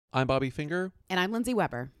I'm Bobby Finger. And I'm Lindsay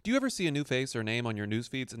Weber. Do you ever see a new face or name on your news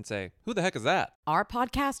feeds and say, who the heck is that? Our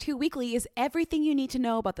podcast, Who Weekly, is everything you need to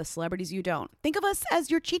know about the celebrities you don't. Think of us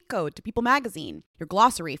as your cheat code to People magazine, your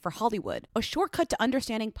glossary for Hollywood, a shortcut to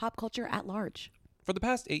understanding pop culture at large. For the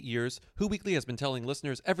past 8 years, Who Weekly has been telling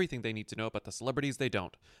listeners everything they need to know about the celebrities they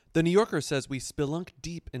don't. The New Yorker says we spelunk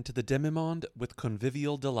deep into the demi-monde with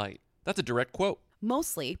convivial delight. That's a direct quote.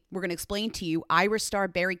 Mostly, we're going to explain to you Irish star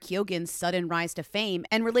Barry Keoghan's sudden rise to fame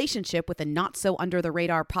and relationship with a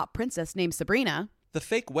not-so-under-the-radar pop princess named Sabrina. The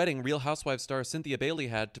fake wedding Real Housewives star Cynthia Bailey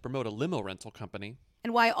had to promote a limo rental company.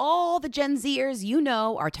 And why all the Gen Zers you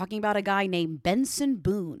know are talking about a guy named Benson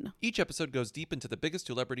Boone. Each episode goes deep into the biggest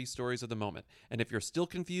celebrity stories of the moment. And if you're still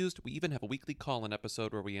confused, we even have a weekly call-in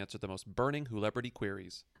episode where we answer the most burning celebrity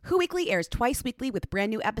queries. Who Weekly airs twice weekly with brand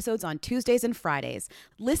new episodes on Tuesdays and Fridays.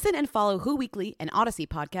 Listen and follow Who Weekly, an Odyssey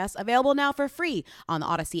podcast, available now for free on the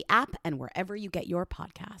Odyssey app and wherever you get your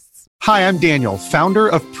podcasts. Hi, I'm Daniel, founder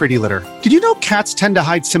of Pretty Litter. Did you know cats tend to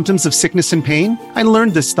hide symptoms of sickness and pain? I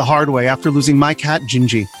learned this the hard way after losing my cat,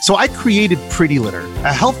 Gingy. So I created Pretty Litter,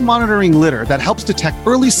 a health monitoring litter that helps detect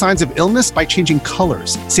early signs of illness by changing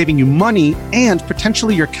colors, saving you money and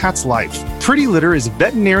potentially your cat's life. Pretty Litter is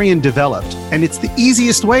veterinarian developed, and it's the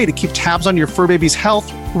easiest way to keep tabs on your fur baby's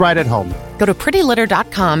health right at home. Go to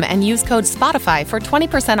prettylitter.com and use code SPOTIFY for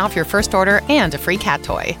 20% off your first order and a free cat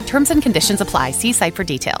toy. Terms and conditions apply. See site for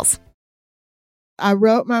details. I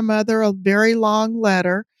wrote my mother a very long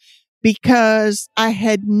letter because I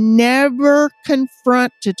had never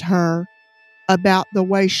confronted her about the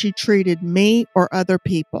way she treated me or other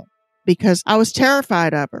people because I was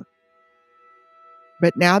terrified of her.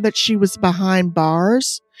 But now that she was behind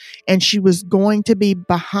bars, and she was going to be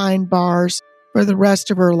behind bars for the rest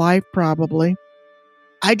of her life probably,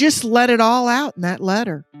 I just let it all out in that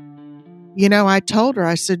letter. You know, I told her,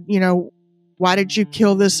 I said, why did you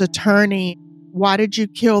kill this attorney? Why did you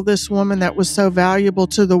kill this woman that was so valuable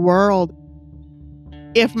to the world?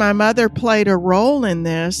 If my mother played a role in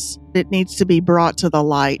this, it needs to be brought to the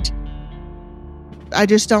light. I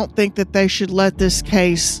just don't think that they should let this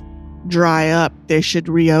case dry up. They should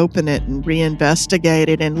reopen it and reinvestigate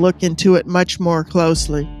it and look into it much more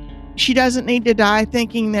closely. She doesn't need to die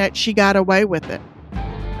thinking that she got away with it.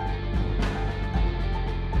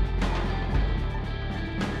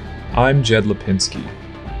 I'm Jed Lipinski.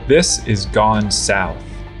 This is Gone South,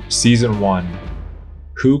 Season 1,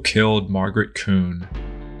 Who Killed Margaret Coon?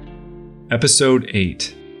 Episode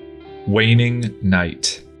 8, Waning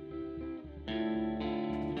Night.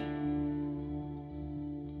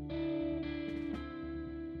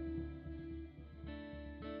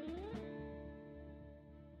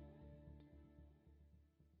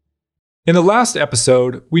 In the last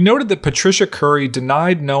episode, we noted that Patricia Curry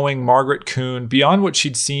denied knowing Margaret Coon beyond what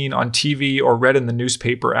she'd seen on TV or read in the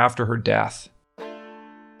newspaper after her death.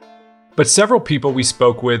 But several people we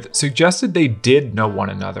spoke with suggested they did know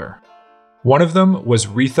one another. One of them was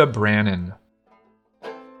Retha Brannon.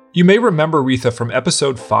 You may remember Retha from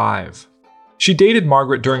episode 5. She dated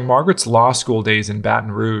Margaret during Margaret's law school days in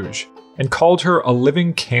Baton Rouge and called her a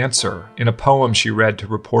living cancer in a poem she read to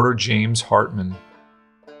reporter James Hartman.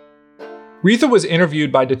 Retha was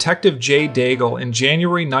interviewed by Detective Jay Daigle in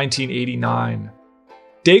January 1989.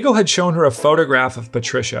 Daigle had shown her a photograph of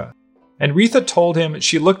Patricia, and Retha told him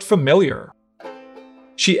she looked familiar.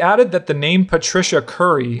 She added that the name Patricia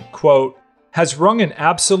Curry, quote, has rung an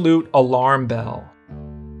absolute alarm bell.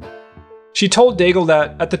 She told Daigle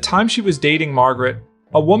that at the time she was dating Margaret,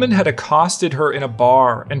 a woman had accosted her in a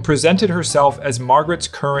bar and presented herself as Margaret's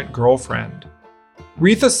current girlfriend.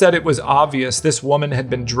 Retha said it was obvious this woman had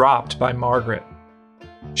been dropped by Margaret.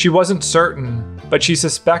 She wasn't certain, but she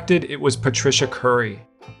suspected it was Patricia Curry.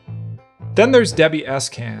 Then there's Debbie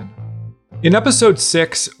Escan. In episode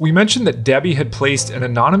 6, we mentioned that Debbie had placed an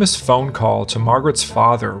anonymous phone call to Margaret's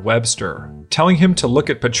father, Webster, telling him to look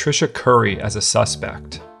at Patricia Curry as a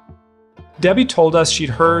suspect. Debbie told us she'd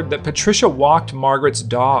heard that Patricia walked Margaret's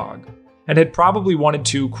dog and had probably wanted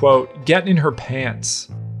to, quote, get in her pants.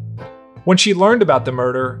 When she learned about the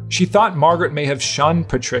murder, she thought Margaret may have shunned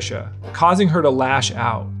Patricia, causing her to lash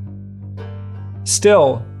out.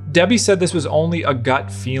 Still, Debbie said this was only a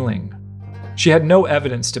gut feeling. She had no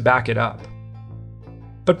evidence to back it up.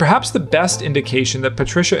 But perhaps the best indication that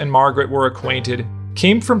Patricia and Margaret were acquainted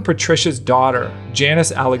came from Patricia's daughter,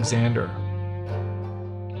 Janice Alexander.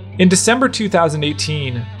 In December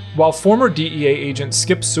 2018, while former DEA agent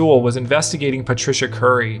Skip Sewell was investigating Patricia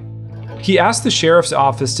Curry, he asked the sheriff's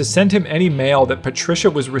office to send him any mail that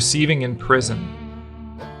Patricia was receiving in prison.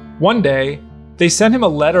 One day, they sent him a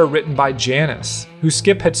letter written by Janice, who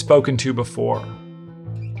Skip had spoken to before.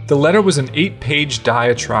 The letter was an 8-page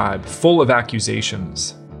diatribe full of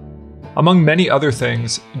accusations. Among many other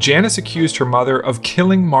things, Janice accused her mother of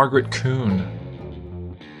killing Margaret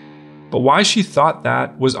Kuhn. But why she thought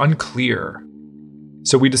that was unclear,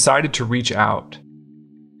 so we decided to reach out.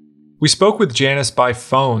 We spoke with Janice by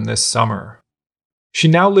phone this summer. She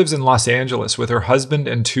now lives in Los Angeles with her husband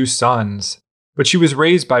and 2 sons, but she was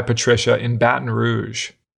raised by Patricia in Baton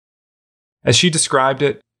Rouge. As she described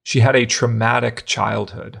it, she had a traumatic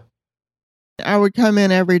childhood. I would come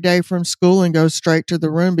in every day from school and go straight to the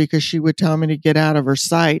room because she would tell me to get out of her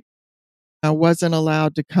sight. I wasn't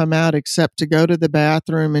allowed to come out except to go to the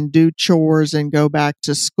bathroom and do chores and go back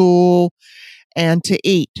to school and to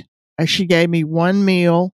eat. She gave me one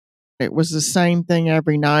meal. It was the same thing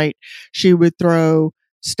every night. She would throw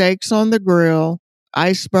steaks on the grill,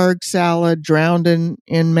 iceberg salad drowned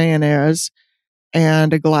in mayonnaise,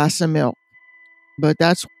 and a glass of milk. But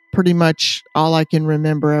that's pretty much all I can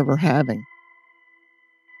remember ever having.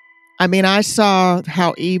 I mean, I saw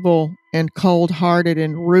how evil and cold-hearted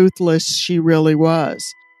and ruthless she really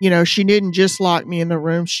was. You know, she didn't just lock me in the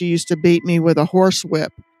room. She used to beat me with a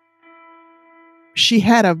horsewhip. She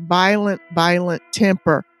had a violent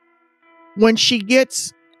temper. When she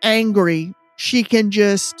gets angry, she can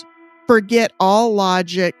just forget all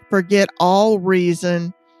logic, forget all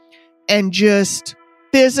reason, and just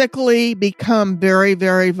physically become very,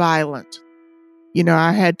 very violent. You know,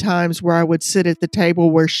 I had times where I would sit at the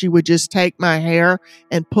table where she would just take my hair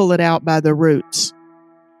and pull it out by the roots.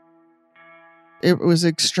 It was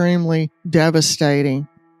extremely devastating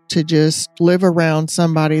to just live around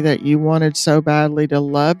somebody that you wanted so badly to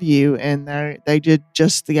love you, and they did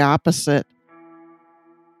just the opposite.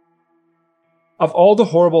 Of all the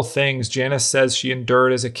horrible things Janice says she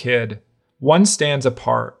endured as a kid, one stands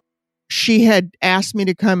apart. She had asked me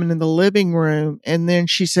to come into the living room, and then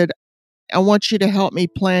she said, I want you to help me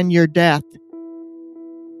plan your death.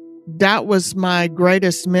 That was my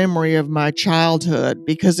greatest memory of my childhood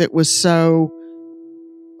because it was so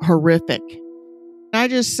horrific. I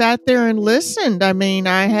just sat there and listened. I mean,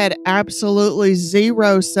 I had absolutely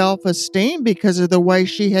zero self-esteem because of the way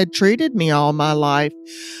she had treated me all my life.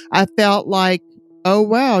 I felt like, oh,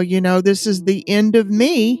 wow, you know, this is the end of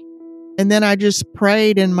me. And then I just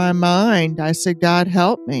prayed in my mind. I said, God,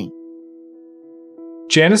 help me.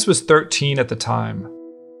 Janice was 13 at the time,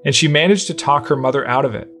 and she managed to talk her mother out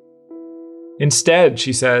of it. Instead,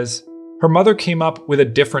 she says, her mother came up with a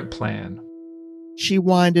different plan. She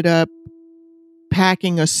winded up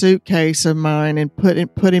packing a suitcase of mine and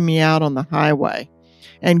putting me out on the highway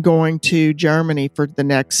and going to Germany for the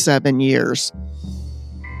next 7 years.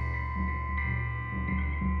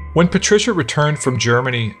 When Patricia returned from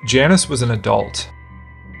Germany, Janice was an adult.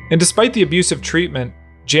 And despite the abusive treatment,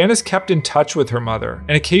 Janice kept in touch with her mother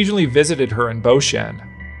and occasionally visited her in Beauchene.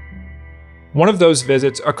 One of those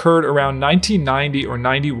visits occurred around 1990 or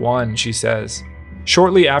 91, she says,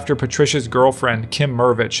 shortly after Patricia's girlfriend, Kim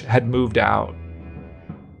Mervich, had moved out.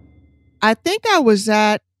 I think I was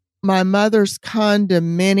at my mother's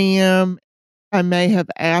condominium. I may have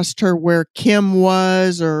asked her where Kim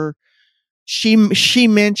was, or she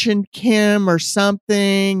mentioned Kim or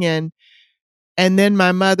something, and then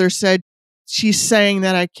my mother said, she's saying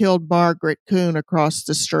that I killed Margaret Kuhn across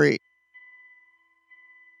the street.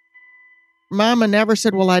 Mama never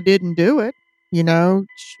said, well, I didn't do it. You know,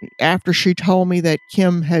 after she told me that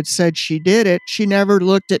Kim had said she did it, she never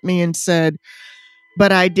looked at me and said,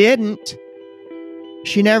 but I didn't.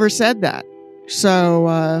 She never said that.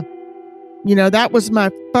 So, you know, that was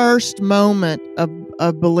my first moment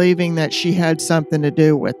of believing that she had something to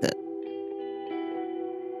do with it.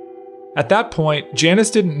 At that point, Janice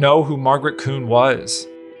didn't know who Margaret Kuhn was.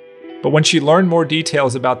 But when she learned more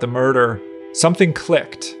details about the murder, something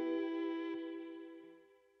clicked.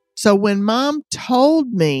 So when Mom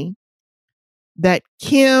told me that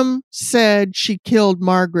Kim said she killed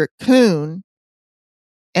Margaret Kuhn,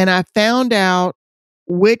 and I found out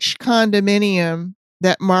which condominium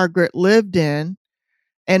that Margaret lived in,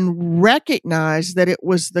 and recognized that it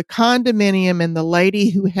was the condominium and the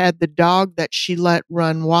lady who had the dog that she let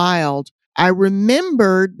run wild, I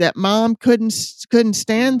remembered that Mom couldn't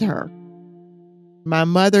stand her. My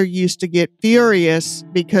mother used to get furious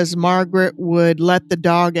because Margaret would let the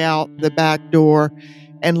dog out the back door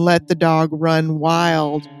and let the dog run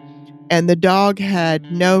wild. And the dog had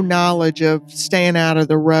no knowledge of staying out of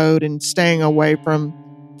the road and staying away from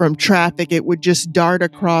traffic. It would just dart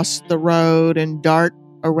across the road and dart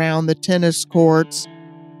around the tennis courts.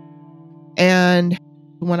 And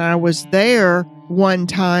when I was there one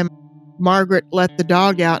time, Margaret let the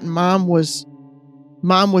dog out and Mom was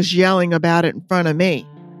yelling about it in front of me.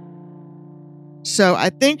 So I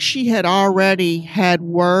think she had already had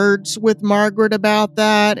words with Margaret about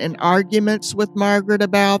that and arguments with Margaret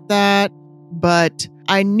about that. But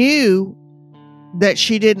I knew that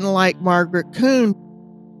she didn't like Margaret Coon.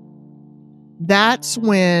 That's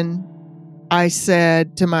when I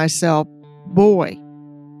said to myself, boy,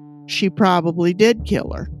 she probably did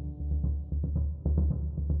kill her.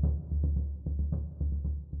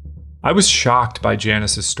 I was shocked by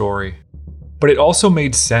Janice's story, but it also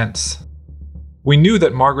made sense. We knew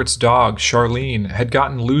that Margaret's dog, Charlene, had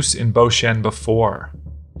gotten loose in Beauchesne before.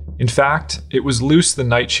 In fact, it was loose the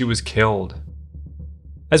night she was killed.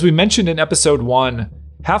 As we mentioned in episode 1,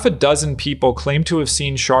 half a dozen people claimed to have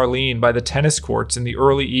seen Charlene by the tennis courts in the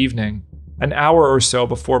early evening, an hour or so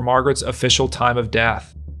before Margaret's official time of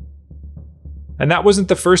death. And that wasn't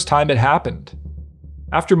the first time it happened.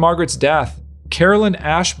 After Margaret's death, Carolyn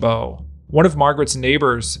Ashbow, one of Margaret's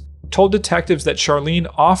neighbors, told detectives that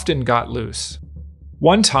Charlene often got loose.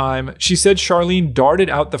 One time, she said Charlene darted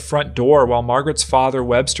out the front door while Margaret's father,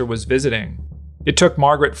 Webster, was visiting. It took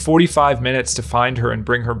Margaret 45 minutes to find her and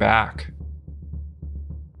bring her back.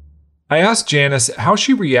 I asked Janice how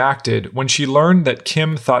she reacted when she learned that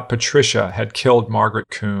Kim thought Patricia had killed Margaret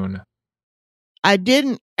Coon. I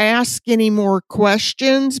didn't ask any more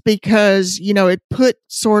questions because, it put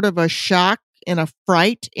sort of a shock and a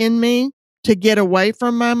fright in me to get away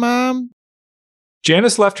from my mom.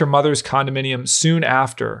 Janice left her mother's condominium soon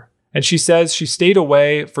after, and she says she stayed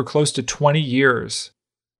away for close to 20 years.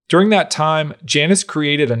 During that time, Janice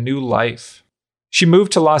created a new life. She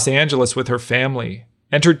moved to Los Angeles with her family,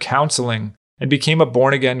 entered counseling, and became a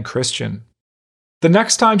born-again Christian. The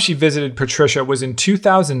next time she visited Patricia was in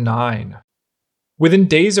 2009. Within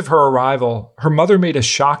days of her arrival, her mother made a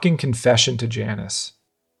shocking confession to Janice,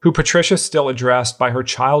 who Patricia still addressed by her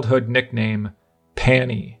childhood nickname,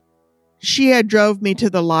 Panny. She had drove me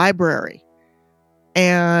to the library,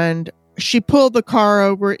 and she pulled the car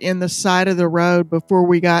over in the side of the road before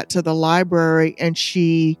we got to the library, and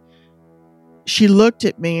she looked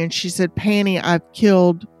at me and she said, Panny, I've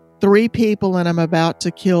killed 3 people and I'm about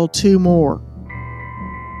to kill 2 more.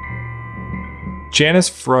 Janice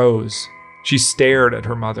froze. She stared at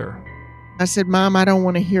her mother. I said, Mom, I don't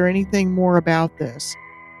want to hear anything more about this.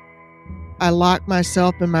 I locked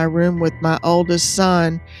myself in my room with my oldest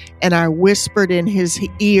son, and I whispered in his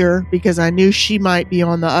ear because I knew she might be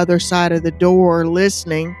on the other side of the door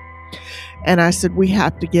listening. And I said, we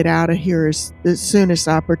have to get out of here the soonest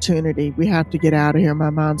opportunity. We have to get out of here. My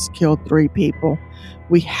mom's killed 3 people.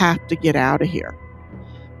 We have to get out of here.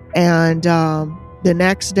 And the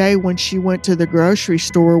next day when she went to the grocery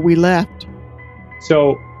store, we left.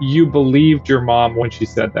 So you believed your mom when she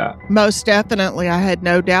said that? Most definitely. I had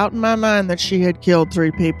no doubt in my mind that she had killed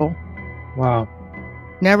 3 people. Wow.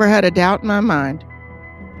 Never had a doubt in my mind.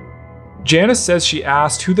 Janice says she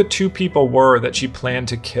asked who the 2 people were that she planned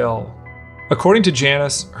to kill. According to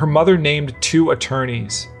Janice, her mother named 2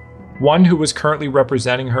 attorneys, one who was currently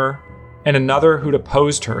representing her, and another who'd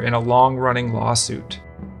opposed her in a long-running lawsuit.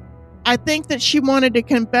 I think that she wanted to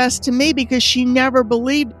confess to me because she never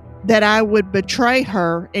believed that I would betray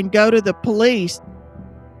her and go to the police.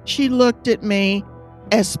 She looked at me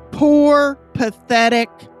as poor, pathetic,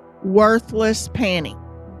 worthless Panny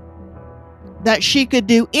that she could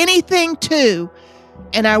do anything to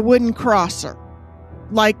and I wouldn't cross her.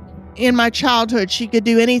 Like in my childhood, she could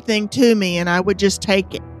do anything to me and I would just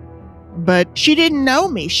take it. But she didn't know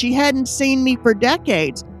me. She hadn't seen me for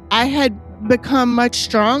decades. I had become much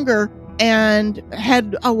stronger and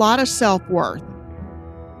had a lot of self-worth.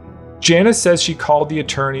 Janice says she called the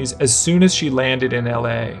attorneys as soon as she landed in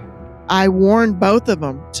LA. I warned both of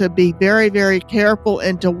them to be very, very careful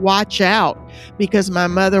and to watch out because my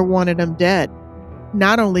mother wanted them dead.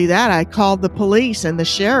 Not only that, I called the police and the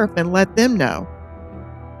sheriff and let them know.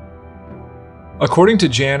 According to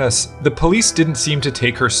Janice, the police didn't seem to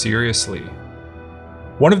take her seriously.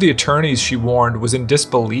 One of the attorneys she warned was in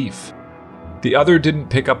disbelief. The other didn't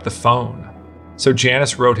pick up the phone, so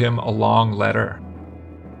Janice wrote him a long letter.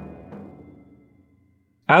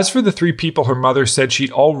 As for the 3 people her mother said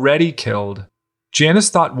she'd already killed, Janice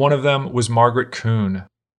thought one of them was Margaret Coon.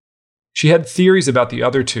 She had theories about the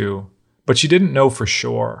other 2, but she didn't know for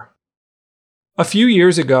sure. A few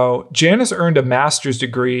years ago, Janice earned a master's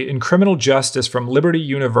degree in criminal justice from Liberty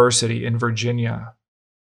University in Virginia.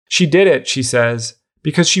 She did it, she says,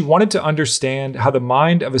 because she wanted to understand how the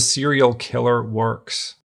mind of a serial killer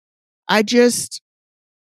works. I just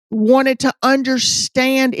wanted to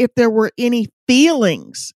understand if there were any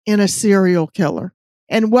feelings in a serial killer.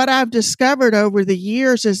 And what I've discovered over the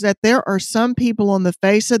years is that there are some people on the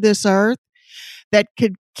face of this earth that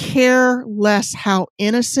could care less how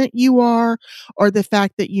innocent you are or the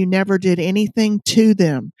fact that you never did anything to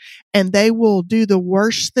them. And they will do the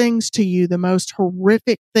worst things to you, the most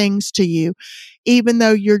horrific things to you, even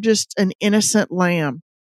though you're just an innocent lamb.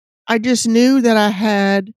 I just knew that I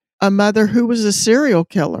had a mother who was a serial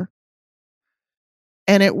killer.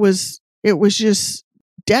 And it was just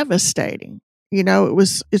devastating. You know, it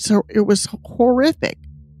was horrific.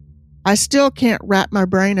 I still can't wrap my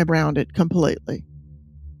brain around it completely.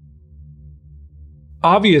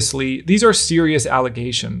 Obviously, these are serious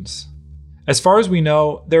allegations. As far as we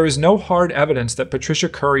know, there is no hard evidence that Patricia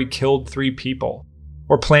Curry killed 3 people,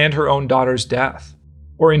 or planned her own daughter's death,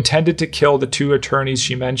 or intended to kill the 2 attorneys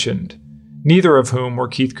she mentioned, neither of whom were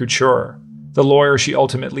Keith Couture, the lawyer she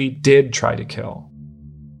ultimately did try to kill.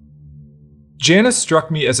 Janice struck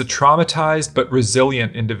me as a traumatized but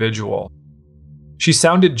resilient individual. She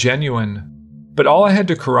sounded genuine, but all I had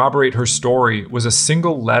to corroborate her story was a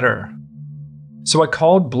single letter. So I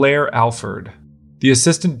called Blair Alford, the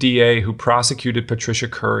assistant DA who prosecuted Patricia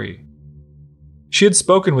Curry. She had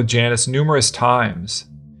spoken with Janice numerous times,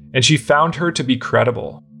 and she found her to be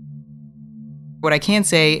credible. What I can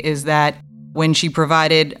say is that when she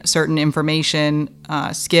provided certain information,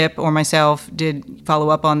 Skip or myself did follow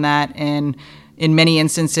up on that, and in many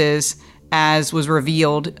instances, as was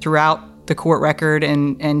revealed throughout the court record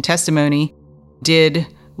and testimony, did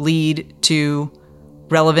lead to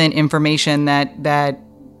relevant information that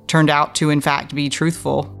turned out to, in fact, be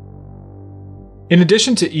truthful. In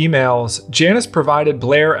addition to emails, Janice provided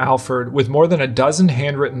Blair Alford with more than a dozen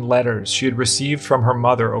handwritten letters she had received from her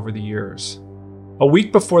mother over the years. A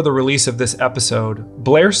week before the release of this episode,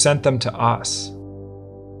 Blair sent them to us.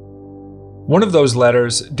 One of those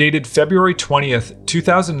letters, dated February 20th,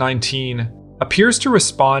 2019, appears to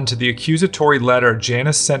respond to the accusatory letter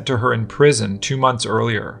Janice sent to her in prison 2 months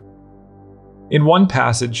earlier. In one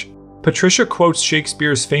passage, Patricia quotes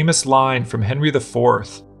Shakespeare's famous line from Henry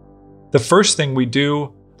IV, "The first thing we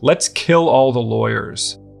do, let's kill all the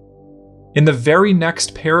lawyers." In the very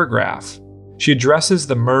next paragraph, she addresses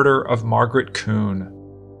the murder of Margaret Coon.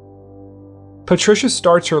 Patricia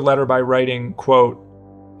starts her letter by writing, quote,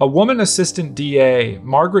 "A woman assistant DA,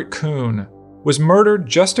 Margaret Coon, was murdered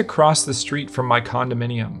just across the street from my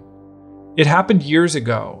condominium. It happened years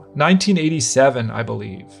ago, 1987, I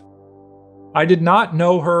believe. I did not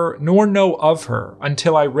know her nor know of her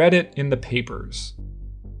until I read it in the papers."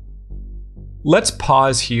 Let's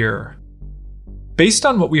pause here. Based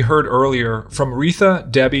on what we heard earlier from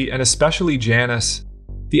Retha, Debbie, and especially Janice,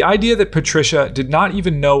 the idea that Patricia did not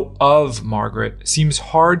even know of Margaret seems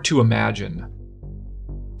hard to imagine.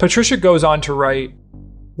 Patricia goes on to write,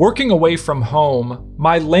 "Working away from home,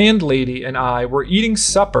 my landlady and I were eating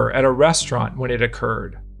supper at a restaurant when it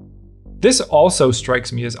occurred. This also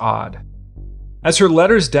strikes me as odd. As her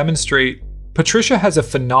letters demonstrate, Patricia has a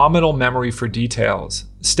phenomenal memory for details,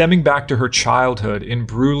 stemming back to her childhood in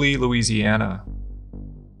Bruley, Louisiana.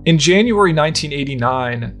 In January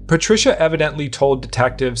 1989, Patricia evidently told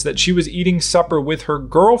detectives that she was eating supper with her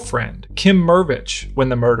girlfriend, Kim Mervich, when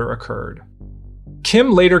the murder occurred.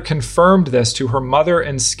 Kim later confirmed this to her mother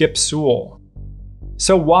and Skip Sewell.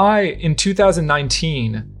 So why, in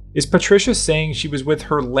 2019, is Patricia saying she was with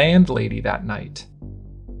her landlady that night?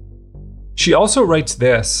 She also writes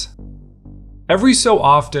this, "Every so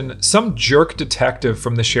often, some jerk detective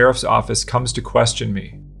from the sheriff's office comes to question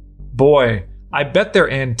me. Boy, I bet their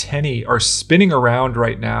antennae are spinning around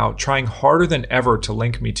right now, trying harder than ever to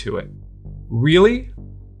link me to it. Really?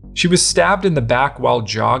 She was stabbed in the back while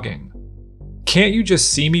jogging. Can't you just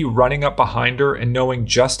see me running up behind her and knowing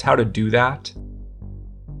just how to do that?"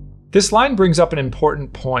 This line brings up an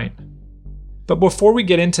important point. But before we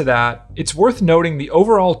get into that, it's worth noting the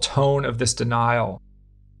overall tone of this denial.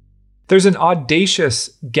 There's an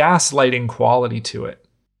audacious, gaslighting quality to it.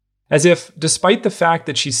 As if, despite the fact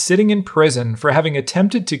that she's sitting in prison for having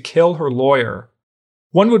attempted to kill her lawyer,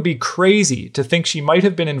 one would be crazy to think she might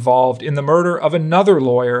have been involved in the murder of another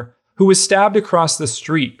lawyer who was stabbed across the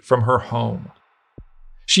street from her home.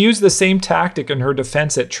 She used the same tactic in her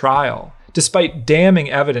defense at trial, despite damning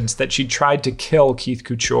evidence that she tried to kill Keith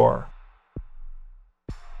Couture.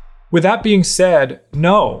 With that being said,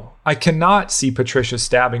 no, I cannot see Patricia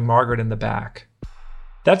stabbing Margaret in the back.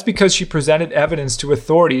 That's because she presented evidence to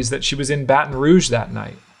authorities that she was in Baton Rouge that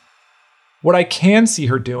night. What I can see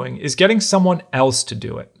her doing is getting someone else to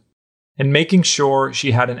do it, and making sure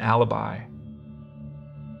she had an alibi.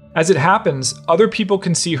 As it happens, other people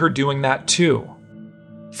can see her doing that too.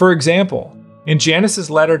 For example, in Janice's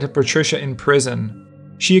letter to Patricia in prison,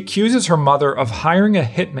 she accuses her mother of hiring a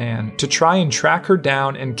hitman to try and track her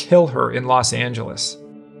down and kill her in Los Angeles.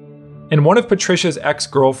 And one of Patricia's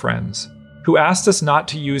ex-girlfriends, who asked us not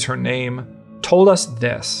to use her name, told us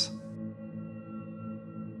this.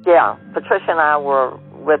 Yeah, Patricia and I were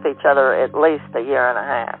with each other at least a year and a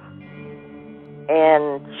half.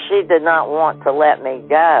 And she did not want to let me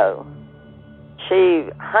go. She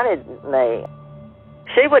hunted me.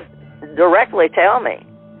 She would directly tell me,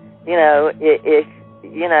 if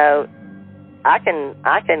I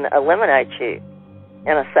can eliminate you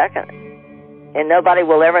in a second. And nobody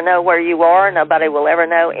will ever know where you are. Nobody will ever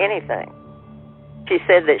know anything. She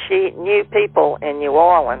said that she knew people in New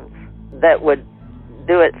Orleans that would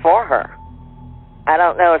do it for her. I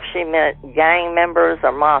don't know if she meant gang members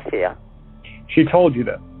or mafia. She told you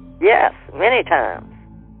that? Yes, many times.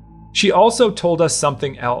 She also told us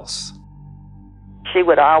something else. She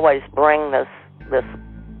would always bring this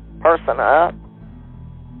person up.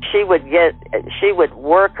 She would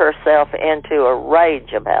work herself into a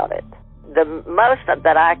rage about it. The most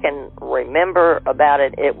that I can remember about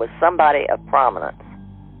it, it was somebody of prominence.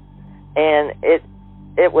 And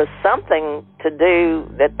it was something to do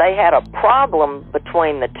that they had a problem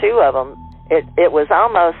between the two of them. It was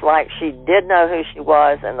almost like she did know who she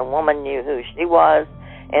was and the woman knew who she was,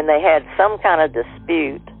 and they had some kind of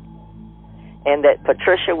dispute, and that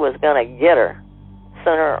Patricia was going to get her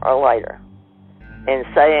sooner or later, and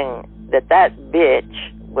saying that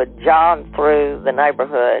bitch would jog through the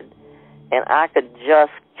neighborhood and I could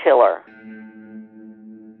just kill her.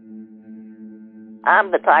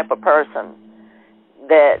 I'm the type of person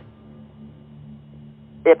that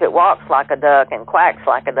if it walks like a duck and quacks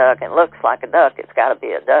like a duck and looks like a duck, it's got to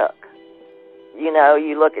be a duck.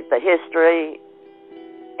 You look at the history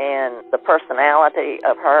and the personality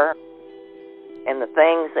of her and the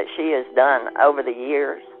things that she has done over the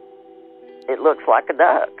years, it looks like a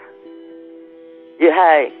duck.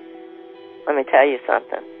 Hey, let me tell you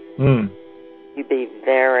something. You be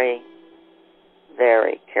very,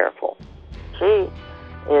 very careful. She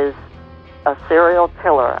is a serial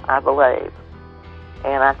killer, I believe.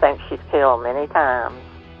 And I think she's killed many times.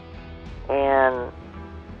 And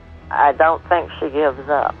I don't think she gives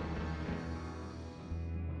up.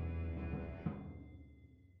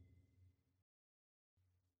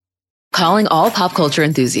 Calling all pop culture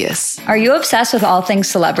enthusiasts. Are you obsessed with all things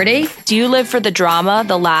celebrity? Do you live for the drama,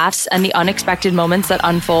 the laughs, and the unexpected moments that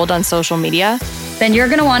unfold on social media? Then you're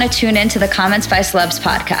going to want to tune in to the Comments by Celebs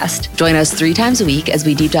podcast. Join us 3 times a week as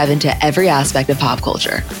we deep dive into every aspect of pop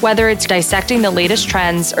culture. Whether it's dissecting the latest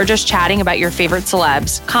trends or just chatting about your favorite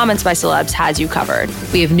celebs, Comments by Celebs has you covered.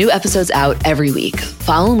 We have new episodes out every week.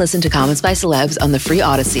 Follow and listen to Comments by Celebs on the free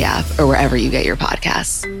Odyssey app or wherever you get your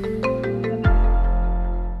podcasts.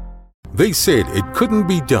 They said it couldn't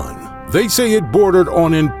be done. They say it bordered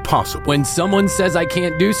on impossible. When someone says I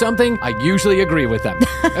can't do something, I usually agree with them.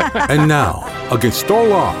 And now, against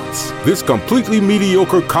all odds, this completely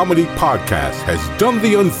mediocre comedy podcast has done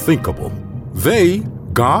the unthinkable. They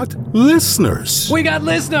got listeners. We got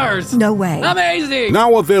listeners! No way. Amazing!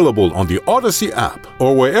 Now available on the Odyssey app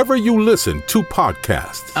or wherever you listen to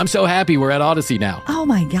podcasts. I'm so happy we're at Odyssey now. Oh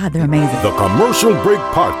my God, they're amazing. The Commercial Break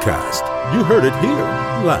Podcast. You heard it here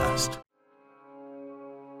last.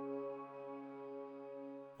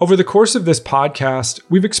 Over the course of this podcast,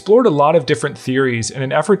 we've explored a lot of different theories in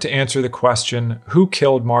an effort to answer the question, who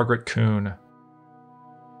killed Margaret Coon?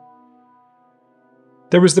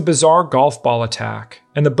 There was the bizarre golf ball attack,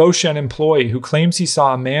 and the Beauchene employee who claims he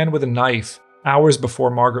saw a man with a knife hours before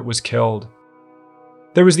Margaret was killed.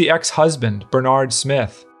 There was the ex-husband, Bernard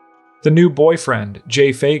Smith, the new boyfriend,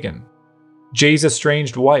 Jay Fagan, Jay's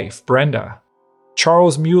estranged wife, Brenda,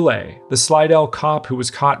 Charles Muley, the Slidell cop who was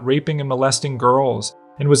caught raping and molesting girls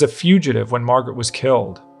and was a fugitive when Margaret was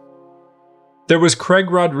killed. There was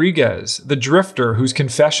Craig Rodriguez, the drifter whose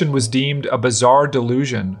confession was deemed a bizarre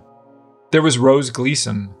delusion. There was Rose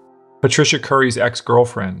Gleason, Patricia Curry's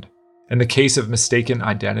ex-girlfriend, and the case of mistaken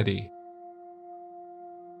identity.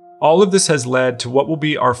 All of this has led to what will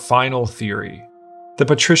be our final theory, the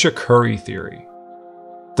Patricia Curry theory,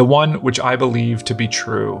 the one which I believe to be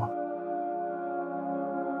true.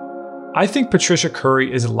 I think Patricia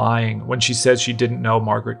Curry is lying when she says she didn't know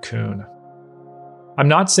Margaret Coon. I'm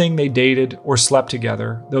not saying they dated or slept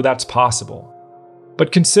together, though that's possible.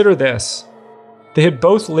 But consider this. They had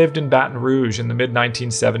both lived in Baton Rouge in the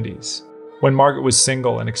mid-1970s, when Margaret was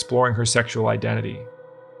single and exploring her sexual identity.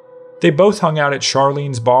 They both hung out at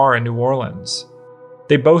Charlene's bar in New Orleans.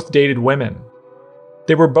 They both dated women.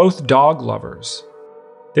 They were both dog lovers.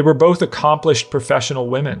 They were both accomplished professional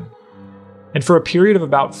women. And for a period of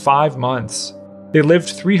about 5 months, they lived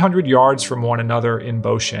 300 yards from one another in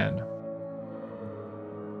Beauchene.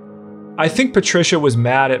 I think Patricia was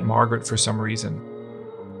mad at Margaret for some reason.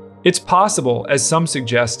 It's possible, as some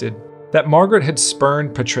suggested, that Margaret had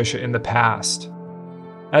spurned Patricia in the past.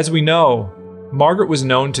 As we know, Margaret was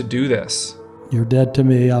known to do this. You're dead to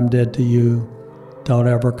me, I'm dead to you. Don't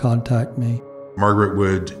ever contact me. Margaret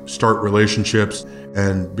would start relationships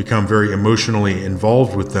and become very emotionally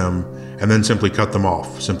involved with them and then simply cut them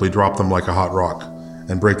off, simply drop them like a hot rock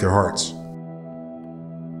and break their hearts.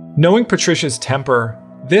 Knowing Patricia's temper,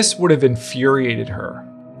 this would have infuriated her.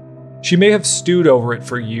 She may have stewed over it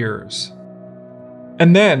for years.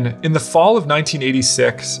 And then, in the fall of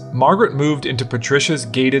 1986, Margaret moved into Patricia's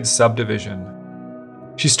gated subdivision.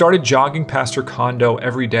 She started jogging past her condo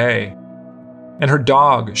every day, and her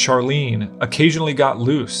dog, Charlene, occasionally got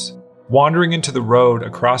loose, wandering into the road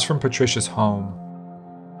across from Patricia's home.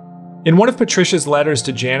 In one of Patricia's letters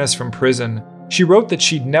to Janice from prison, she wrote that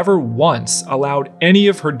she'd never once allowed any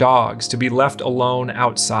of her dogs to be left alone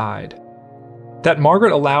outside. That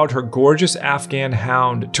Margaret allowed her gorgeous Afghan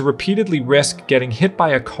hound to repeatedly risk getting hit by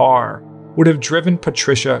a car would have driven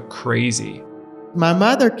Patricia crazy. My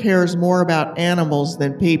mother cares more about animals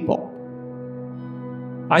than people.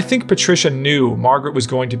 I think Patricia knew Margaret was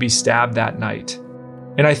going to be stabbed that night,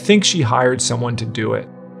 and I think she hired someone to do it.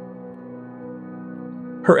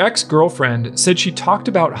 Her ex-girlfriend said she talked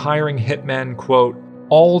about hiring hitmen, quote,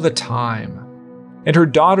 all the time, and her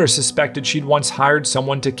daughter suspected she'd once hired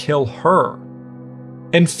someone to kill her.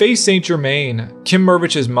 And Faye St. Germain, Kim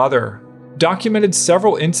Mervich's mother, documented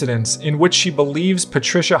several incidents in which she believes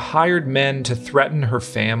Patricia hired men to threaten her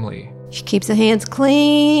family. She keeps her hands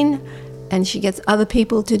clean, and she gets other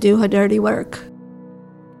people to do her dirty work.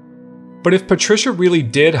 But if Patricia really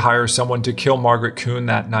did hire someone to kill Margaret Kuhn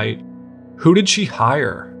that night, who did she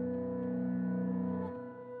hire?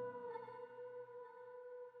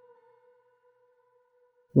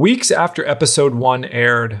 Weeks after episode 1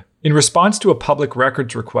 aired, in response to a public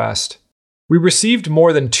records request, we received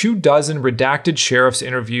more than 24 redacted sheriff's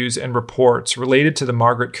interviews and reports related to the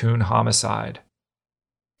Margaret Kuhn homicide.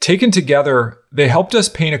 Taken together, they helped us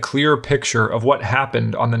paint a clearer picture of what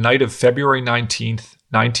happened on the night of February 19th,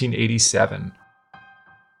 1987.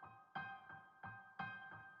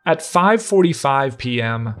 At 5:45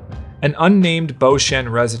 p.m., an unnamed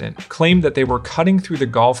Beauchene resident claimed that they were cutting through the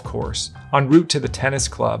golf course en route to the tennis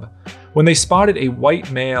club when they spotted a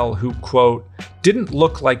white male who, quote, didn't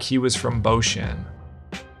look like he was from Beauchene.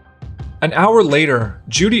 An hour later,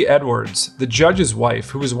 Judy Edwards, the judge's wife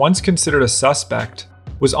who was once considered a suspect,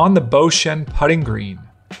 was on the Beauchene putting green.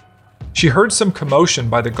 She heard some commotion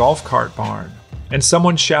by the golf cart barn and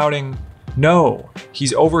someone shouting, "No,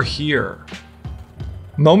 he's over here."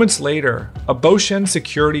 Moments later, a Beauchene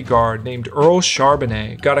security guard named Earl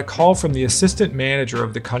Charbonnet got a call from the assistant manager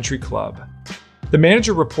of the country club. The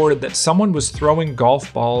manager reported that someone was throwing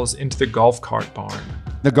golf balls into the golf cart barn.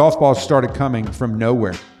 The golf balls started coming from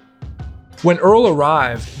nowhere. When Earl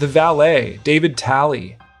arrived, the valet, David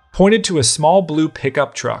Talley, pointed to a small blue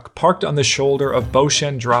pickup truck parked on the shoulder of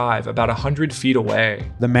Beauchene Drive about 100 feet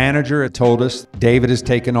away. The manager had told us David has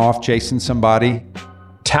taken off chasing somebody.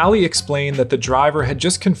 Talley explained that the driver had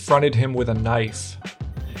just confronted him with a knife.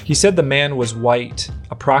 He said the man was white,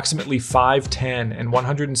 approximately 5'10" and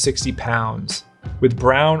 160 pounds, with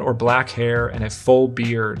brown or black hair and a full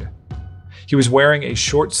beard. He was wearing a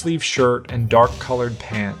short-sleeved shirt and dark-colored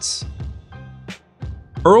pants.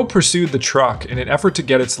 Earl pursued the truck in an effort to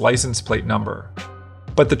get its license plate number,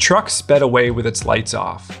 but the truck sped away with its lights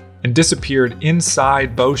off and disappeared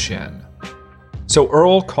inside Beauchene. So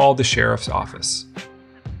Earl called the sheriff's office.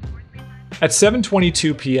 At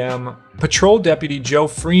 7:22 p.m., Patrol Deputy Joe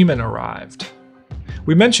Freeman arrived.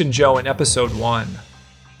 We mentioned Joe in episode 1.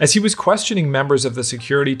 As he was questioning members of the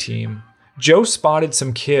security team, Joe spotted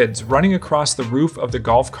some kids running across the roof of the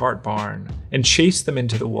golf cart barn and chased them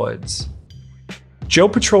into the woods. Joe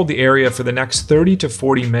patrolled the area for the next 30 to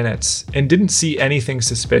 40 minutes and didn't see anything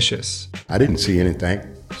suspicious. I didn't see anything,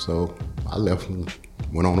 so I left and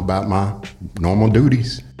went on about my normal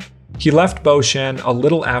duties. He left Beauchene a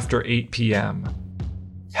little after 8 p.m.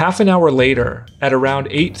 Half an hour later, at around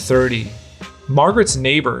 8:30, Margaret's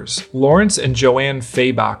neighbors, Lawrence and Joanne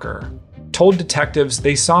Faybacher, told detectives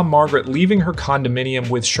they saw Margaret leaving her condominium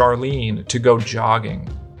with Charlene to go jogging.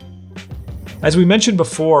 As we mentioned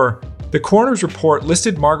before, the coroner's report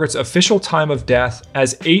listed Margaret's official time of death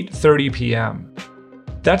as 8:30 p.m.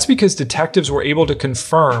 That's because detectives were able to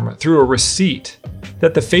confirm through a receipt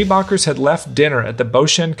that the Faybachers had left dinner at the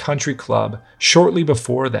Beauchene Country Club shortly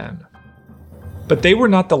before then. But they were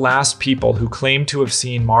not the last people who claimed to have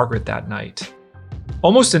seen Margaret that night.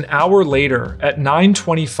 Almost an hour later, at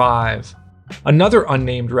 9:25, Another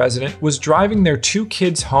unnamed resident was driving their 2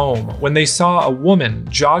 kids home when they saw a woman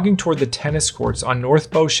jogging toward the tennis courts on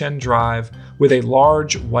North Beauchene Drive with a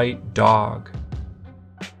large white dog.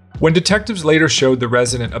 When detectives later showed the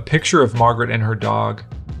resident a picture of Margaret and her dog,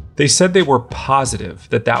 they said they were positive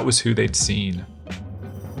that that was who they'd seen.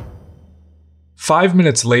 5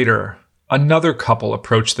 minutes later, another couple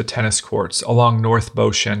approached the tennis courts along North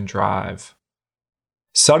Beauchene Drive.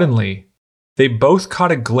 Suddenly, they both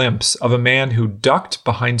caught a glimpse of a man who ducked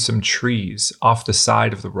behind some trees off the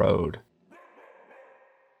side of the road.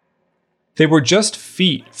 They were just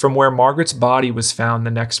feet from where Margaret's body was found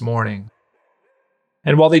the next morning.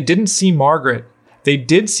 And while they didn't see Margaret, they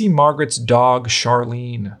did see Margaret's dog,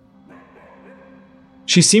 Charlene.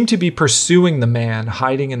 She seemed to be pursuing the man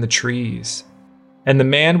hiding in the trees, and the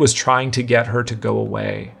man was trying to get her to go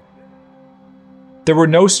away. There were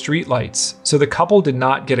no streetlights, so the couple did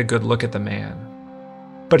not get a good look at the man.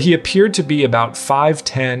 But he appeared to be about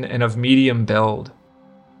 5'10" and of medium build.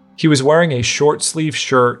 He was wearing a short-sleeved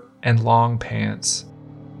shirt and long pants.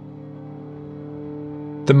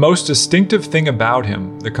 The most distinctive thing about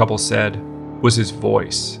him, the couple said, was his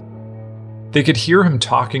voice. They could hear him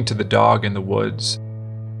talking to the dog in the woods.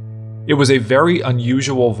 It was a very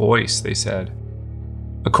unusual voice, they said.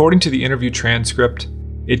 According to the interview transcript,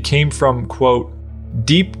 it came from, quote,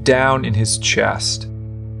 deep down in his chest,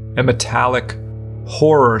 a metallic,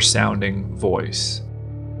 horror-sounding voice.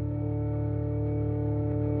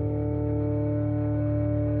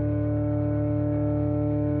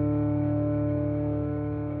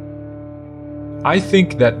 I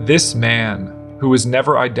think that this man, who was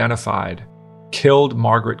never identified, killed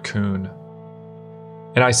Margaret Kuhn.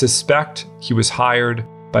 And I suspect he was hired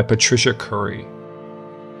by Patricia Curry.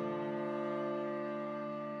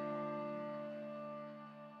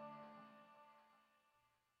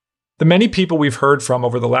 The many people we've heard from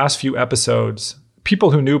over the last few episodes, people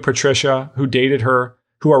who knew Patricia, who dated her,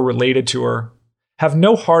 who are related to her, have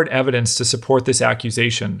no hard evidence to support this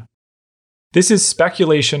accusation. This is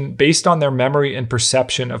speculation based on their memory and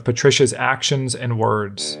perception of Patricia's actions and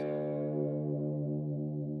words.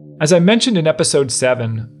 As I mentioned in episode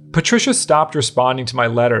 7, Patricia stopped responding to my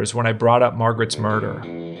letters when I brought up Margaret's murder.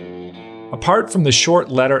 Apart from the short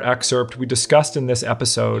letter excerpt we discussed in this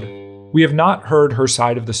episode, we have not heard her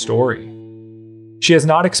side of the story. She has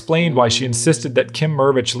not explained why she insisted that Kim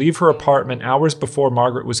Mirvich leave her apartment hours before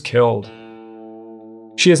Margaret was killed.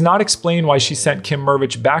 She has not explained why she sent Kim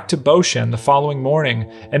Mirvich back to Beauchene the following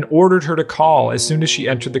morning and ordered her to call as soon as she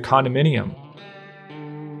entered the condominium.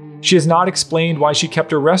 She has not explained why she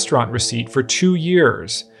kept a restaurant receipt for 2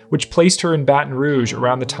 years, which placed her in Baton Rouge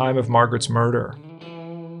around the time of Margaret's murder.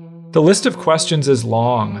 The list of questions is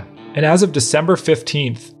long, and as of December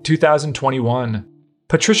 15th, 2021,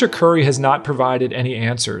 Patricia Curry has not provided any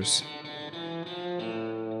answers.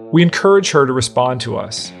 We encourage her to respond to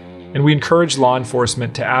us, and we encourage law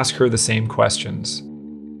enforcement to ask her the same questions.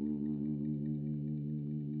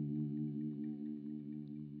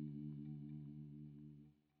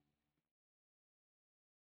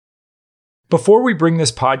 Before we bring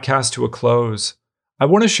this podcast to a close, I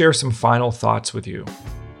want to share some final thoughts with you.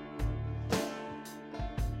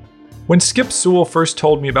 When Skip Sewell first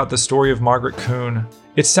told me about the story of Margaret Kuhn,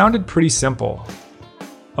 it sounded pretty simple.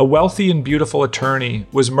 A wealthy and beautiful attorney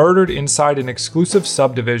was murdered inside an exclusive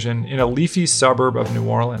subdivision in a leafy suburb of New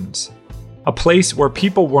Orleans, a place where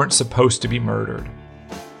people weren't supposed to be murdered.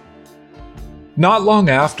 Not long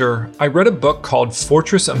after, I read a book called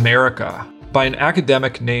Fortress America by an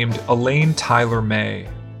academic named Elaine Tyler May.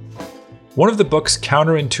 One of the book's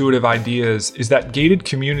counterintuitive ideas is that gated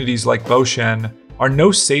communities like Beauchene are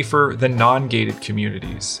no safer than non-gated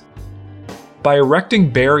communities. By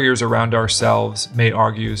erecting barriers around ourselves, May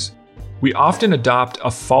argues, we often adopt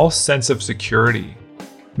a false sense of security,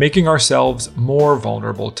 making ourselves more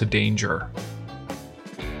vulnerable to danger.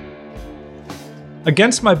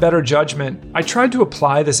 Against my better judgment, I tried to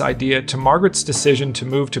apply this idea to Margaret's decision to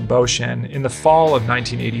move to Beauchene in the fall of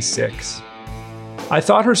 1986. I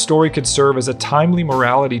thought her story could serve as a timely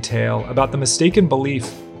morality tale about the mistaken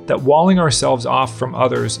belief that walling ourselves off from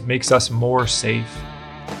others makes us more safe.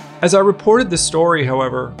 As I reported this story,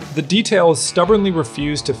 however, the details stubbornly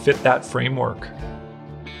refused to fit that framework.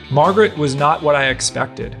 Margaret was not what I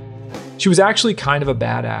expected. She was actually kind of a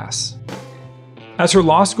badass. As her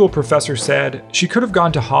law school professor said, she could have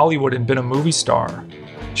gone to Hollywood and been a movie star.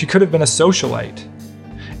 She could have been a socialite.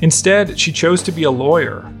 Instead, she chose to be a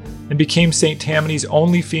lawyer and became St. Tammany's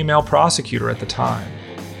only female prosecutor at the time.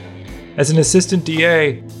 As an assistant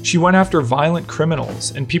DA, she went after violent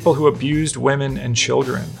criminals and people who abused women and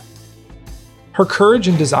children. Her courage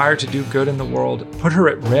and desire to do good in the world put her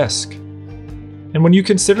at risk, And when you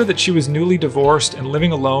consider that she was newly divorced and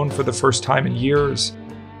living alone for the first time in years,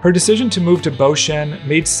 her decision to move to Beauchene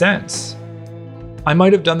made sense. I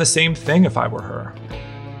might have done the same thing if I were her.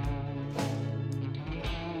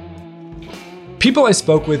 People I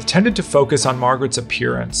spoke with tended to focus on Margaret's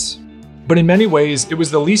appearance, but in many ways, it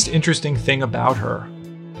was the least interesting thing about her.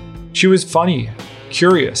 She was funny,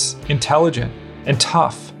 curious, intelligent, and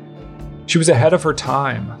tough. She was ahead of her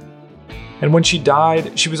time. And when she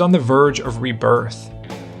died, she was on the verge of rebirth.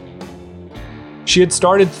 She had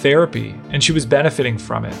started therapy, and she was benefiting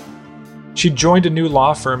from it. She'd joined a new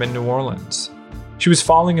law firm in New Orleans. She was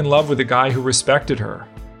falling in love with a guy who respected her.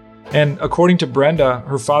 And according to Brenda,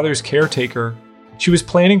 her father's caretaker, she was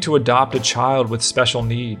planning to adopt a child with special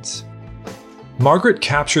needs. Margaret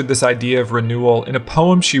captured this idea of renewal in a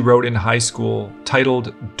poem she wrote in high school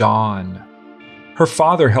titled Dawn. Her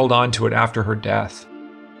father held on to it after her death.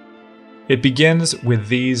 It begins with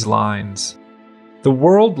these lines. The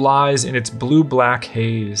world lies in its blue-black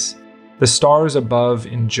haze, the stars above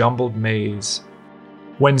in jumbled maze.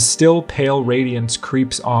 When still pale radiance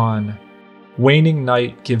creeps on, waning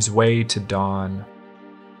night gives way to dawn.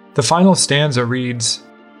 The final stanza reads,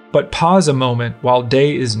 but pause a moment while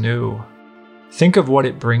day is new. Think of what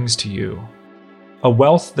it brings to you. A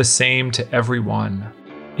wealth the same to everyone,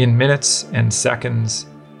 in minutes and seconds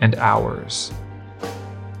and hours.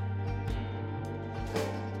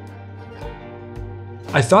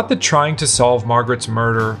 I thought that trying to solve Margaret's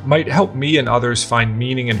murder might help me and others find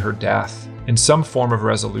meaning in her death, in some form of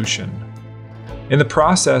resolution. In the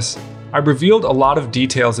process, I revealed a lot of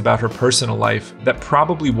details about her personal life that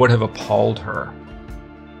probably would have appalled her.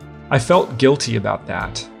 I felt guilty about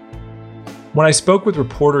that. When I spoke with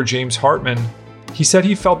reporter James Hartman, he said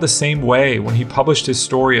he felt the same way when he published his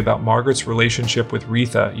story about Margaret's relationship with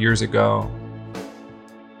Retha years ago.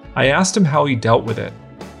 I asked him how he dealt with it.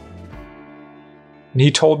 And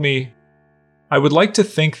he told me, I would like to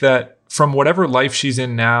think that from whatever life she's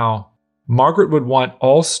in now, Margaret would want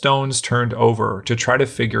all stones turned over to try to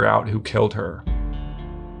figure out who killed her.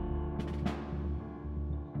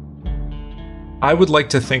 I would like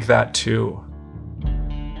to think that too.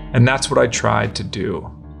 And that's what I tried to do.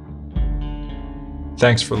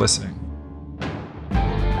 Thanks for listening.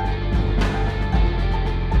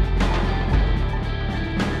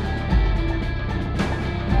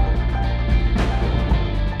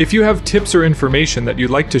 If you have tips or information that you'd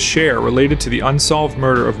like to share related to the unsolved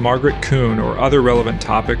murder of Margaret Kuhn or other relevant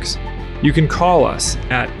topics, you can call us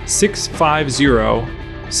at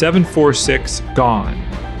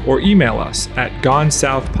 650-746-GONE or email us at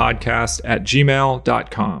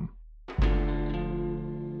gonesouthpodcast@gmail.com.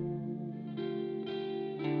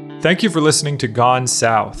 Thank you for listening to Gone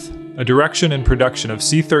South, a direction and production of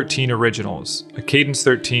C13 Originals, a Cadence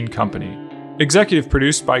 13 company. Executive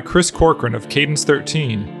produced by Chris Corcoran of Cadence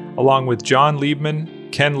 13, along with John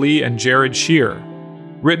Liebman, Ken Lee, and Jared Shear.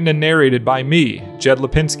 Written and narrated by me, Jed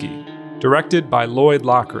Lipinski. Directed by Lloyd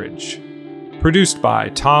Lockridge. Produced by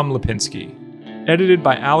Tom Lipinski. Edited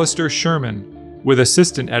by Alistair Sherman, with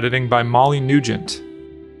assistant editing by Molly Nugent.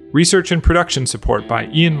 Research and production support by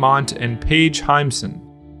Ian Mont and Paige Heimson.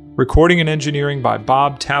 Recording and engineering by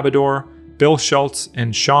Bob Tabador, Bill Schultz,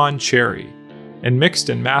 and Sean Cherry. And mixed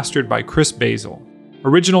and mastered by Chris Basil.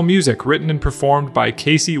 Original music written and performed by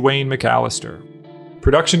Casey Wayne McAllister.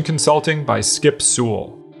 Production consulting by Skip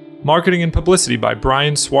Sewell. Marketing and publicity by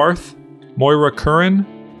Brian Swarth, Moira Curran,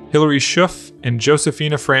 Hilary Schuff, and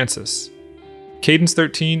Josephina Francis. Cadence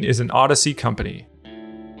 13 is an Odyssey company.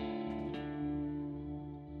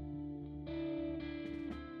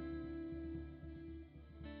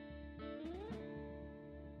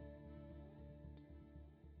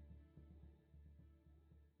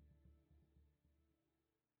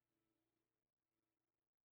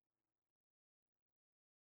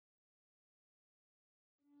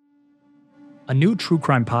 A new true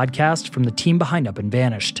crime podcast from the team behind Up and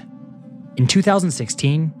Vanished. In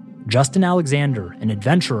 2016, Justin Alexander, an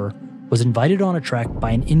adventurer, was invited on a trek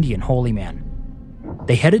by an Indian holy man.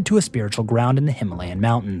 They headed to a spiritual ground in the Himalayan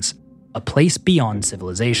mountains, a place beyond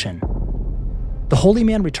civilization. The holy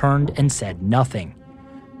man returned and said nothing,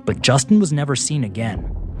 but Justin was never seen again.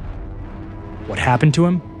 What happened to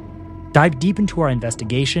him? Dive deep into our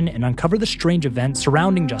investigation and uncover the strange events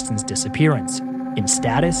surrounding Justin's disappearance, in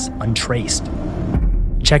Status Untraced.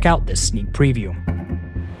 Check out this sneak preview.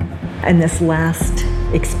 And this last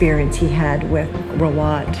experience he had with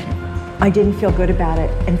Rawat, I didn't feel good about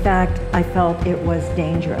it. In fact, I felt it was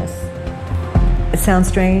dangerous. It sounds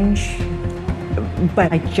strange,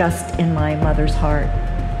 but I just, in my mother's heart,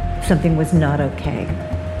 something was not okay.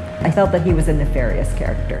 I felt that he was a nefarious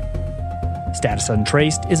character. Status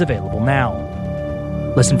Untraced is available now.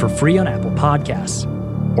 Listen for free on Apple Podcasts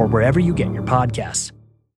or wherever you get your podcasts.